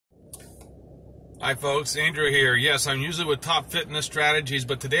Hi folks, Andrew here. Yes, I'm usually with Top Fitness Strategies,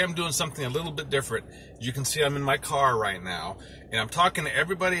 but today I'm doing something a little bit different. As you can see, I'm in my car right now, and I'm talking to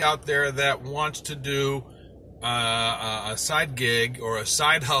everybody out there that wants to do a side gig or a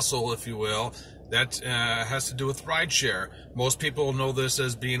side hustle, if you will, that has to do with rideshare. Most people know this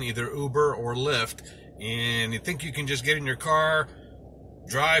as being either Uber or Lyft, and you think you can just get in your car,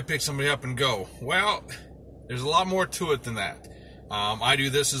 drive, pick somebody up, and go. Well, there's a lot more to it than that. I do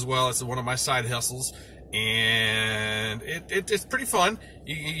this as well. It's one of my side hustles, and it's pretty fun.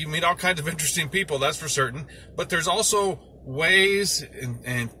 You meet all kinds of interesting people, that's for certain. But there's also ways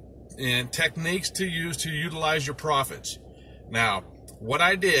and techniques to use to utilize your profits. Now, what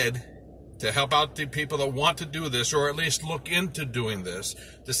I did to help out the people that want to do this, or at least look into doing this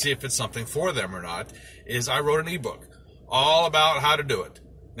to see if it's something for them or not, is I wrote an ebook all about how to do it.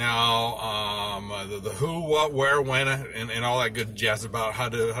 Now, the who, what, where, when, and all that good jazz about how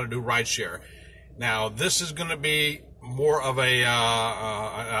to do rideshare. Now, this is going to be more of a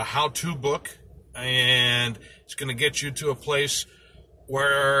how-to book, and it's going to get you to a place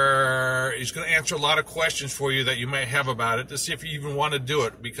where it's going to answer a lot of questions for you that you might have about it to see if you even want to do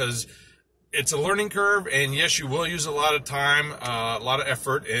it, because it's a learning curve, and yes, you will use a lot of time, a lot of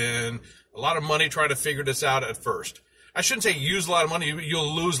effort, and a lot of money trying to figure this out at first. I shouldn't say use a lot of money.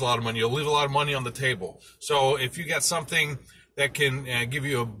 You'll lose a lot of money. You'll leave a lot of money on the table. So if you got something that can give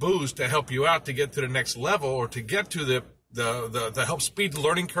you a boost to help you out to get to the next level, or to get to the help speed the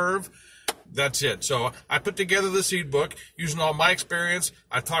learning curve, that's it. So I put together this ebook using all my experience.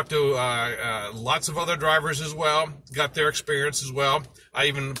 I talked to lots of other drivers as well, got their experience as well. I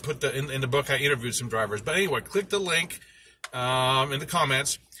even put in the book, I interviewed some drivers. But anyway, click the link in the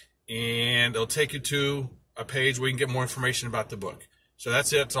comments, and it'll take you to a page where you can get more information about the book. So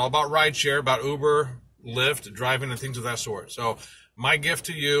that's it. It's all about rideshare, about Uber, Lyft, driving, and things of that sort. So my gift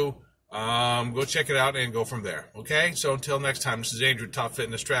to you, go check it out and go from there. Okay? So until next time, this is Andrew, Top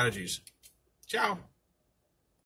Fitness Strategies. Ciao.